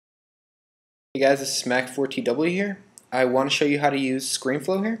Hey guys, this is Mac4TW here. I want to show you how to use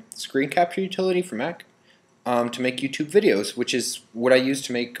Screenflow here, screen capture utility for Mac, to make YouTube videos, which is what I use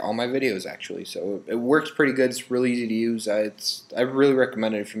to make all my videos actually. So it works pretty good. It's really easy to use. I really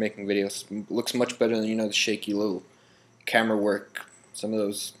recommend it if you're making videos. It looks much better than the shaky little camera work. Some of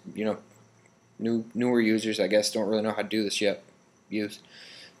those newer users I guess don't really know how to do this yet.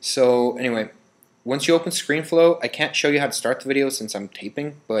 So anyway, once you open Screenflow, I can't show you how to start the video since I'm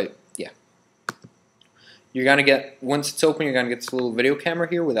taping, but yeah. You're going to get, once it's open, you're going to get this little video camera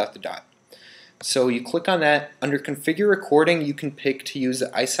here without the dot. So you click on that. Under configure recording, you can pick to use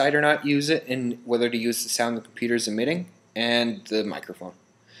the eyesight or not use it, and whether to use the sound the computer is emitting and the microphone.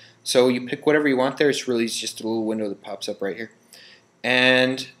 So you pick whatever you want there. It's really just a little window that pops up right here.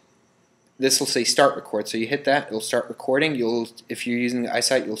 And this will say start record. So you hit that, it'll start recording. If you're using the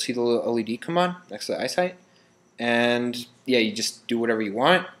eyesight, you'll see the little LED come on next to the eyesight. And yeah, you just do whatever you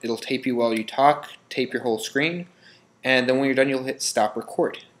want. It'll tape you while you talk, tape your whole screen, and then when you're done, you'll hit stop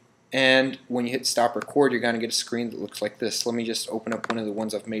record. And when you hit stop record, you're going to get a screen that looks like this. Let me just open up one of the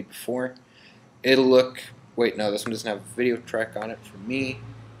ones I've made before. It'll look, wait, no, this one doesn't have a video track on it for me.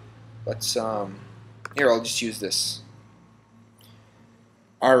 Let's, here, I'll just use this.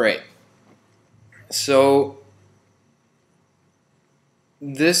 Alright, so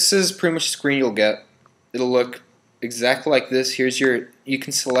this is pretty much the screen you'll get. It'll look exactly like this. Here's you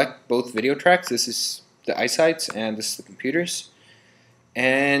can select both video tracks. This is the eyesights and this is the computers.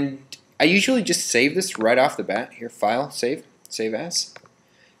 And I usually just save this right off the bat. Here, file, save as.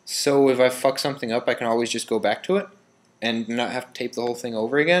 So if I fuck something up, I can always just go back to it and not have to tape the whole thing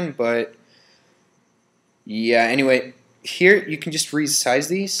over again. But yeah, anyway, here you can just resize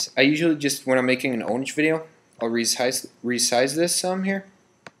these. I usually just, when I'm making an ownage video, I'll resize this here.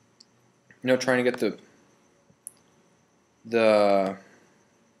 Trying to get the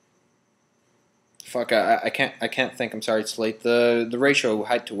fuck, I can't think. I'm sorry, it's late. The ratio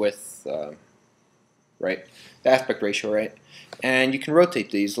height to width, right? The aspect ratio, right? And you can rotate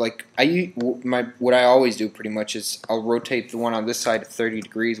these. Like what I always do pretty much is I'll rotate the one on this side at 30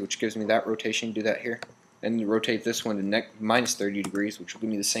 degrees, which gives me that rotation. Do that here, and rotate this one to minus 30 degrees, which will give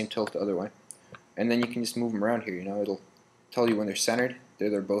me the same tilt the other way. And then you can just move them around here. It'll tell you when they're centered.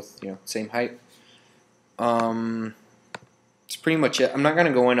 They're both same height. That's pretty much it. I'm not going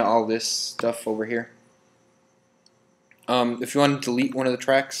to go into all this stuff over here. If you want to delete one of the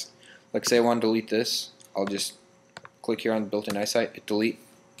tracks, like say I want to delete this, I'll just click here on the built-in eyesight, hit delete.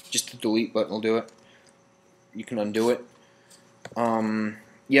 Just the delete button will do it. You can undo it.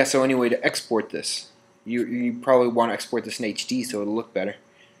 Yeah, so anyway, to export this, you probably want to export this in HD so it'll look better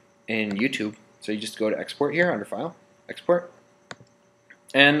in YouTube. So you just go to export here under file, export.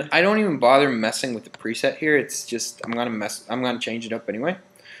 And I don't even bother messing with the preset here. It's just I'm gonna change it up anyway.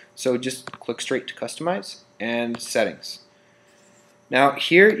 So just click straight to customize and settings. Now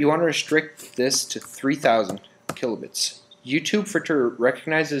here you want to restrict this to 3,000 kilobits. YouTube, for it to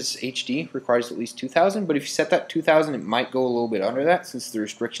recognize as HD, requires at least 2,000. But if you set that 2,000, it might go a little bit under that since the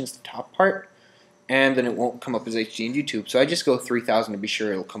restriction's the top part, and then it won't come up as HD in YouTube. So I just go 3,000 to be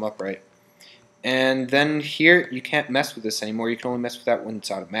sure it'll come up right. And then here, you can't mess with this anymore. You can only mess with that when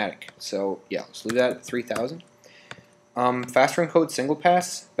it's automatic. So yeah, let's leave that at 3,000. Faster encode single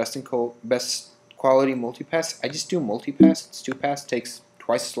pass, best quality multipass. I just do multipass. It's 2-pass, takes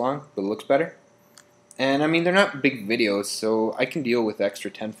twice as long, but it looks better. And I mean, they're not big videos, so I can deal with the extra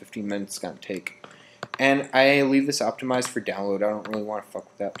 10-15 minutes it's gonna take. And I leave this optimized for download. I don't really want to fuck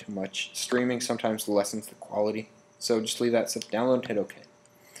with that too much. Streaming sometimes lessens the quality, so just leave that set to download and hit OK.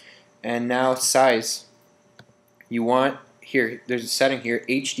 And now size, you want, here, there's a setting here,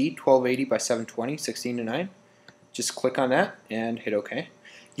 HD 1280 by 720, 16:9. Just click on that and hit OK.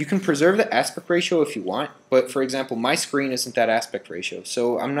 You can preserve the aspect ratio if you want, but for example, my screen isn't that aspect ratio,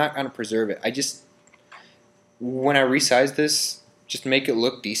 so I'm not going to preserve it. When I resize this, just make it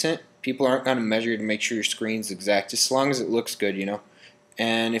look decent. People aren't going to measure to make sure your screen's exact, just as long as it looks good,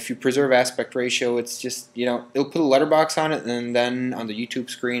 And if you preserve aspect ratio, it's just, it'll put a letterbox on it, and then on the YouTube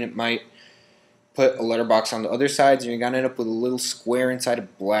screen it might put a letterbox on the other sides, and you're going to end up with a little square inside a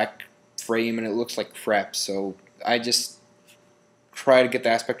black frame, and it looks like crap. So I just try to get the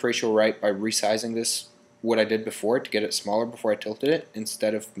aspect ratio right by resizing this, what I did before, to get it smaller before I tilted it,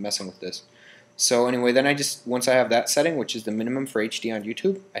 instead of messing with this. So anyway, then once I have that setting, which is the minimum for HD on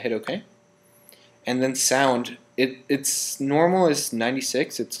YouTube, I hit OK. And then sound, it's normal is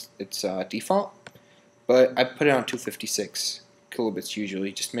 96, it's default, but I put it on 256 kilobits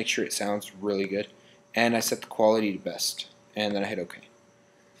usually, just make sure it sounds really good. And I set the quality to best, and then I hit OK.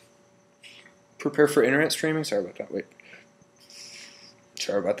 Prepare for internet streaming, sorry about that, wait.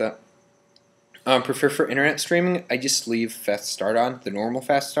 Sorry about that. Prefer for internet streaming, I just leave fast start on, the normal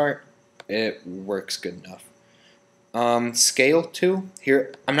fast start. It works good enough. Scale too.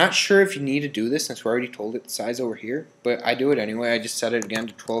 Here, I'm not sure if you need to do this since we already told it the size over here, but I do it anyway. I just set it again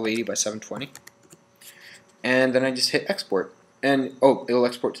to 1280 by 720. And then I just hit export. And, oh, it'll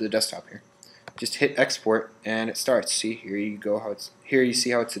export to the desktop here. Just hit export and it starts. See, here you go, here you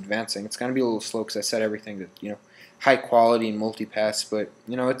see how it's advancing. It's going to be a little slow because I set everything to, you know, high quality and multipass, but,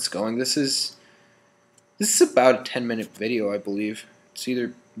 you know, it's going. This is about a 10-minute video, I believe. It's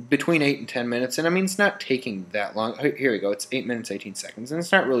either between 8 and 10 minutes, and I mean, it's not taking that long. Here we go, it's 8 minutes, 18 seconds, and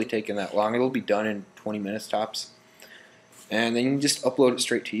it's not really taking that long. It'll be done in 20 minutes tops. And then you can just upload it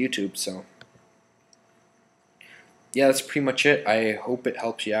straight to YouTube, so. Yeah, that's pretty much it. I hope it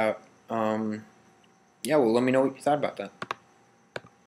helps you out. Yeah, well, let me know what you thought about that.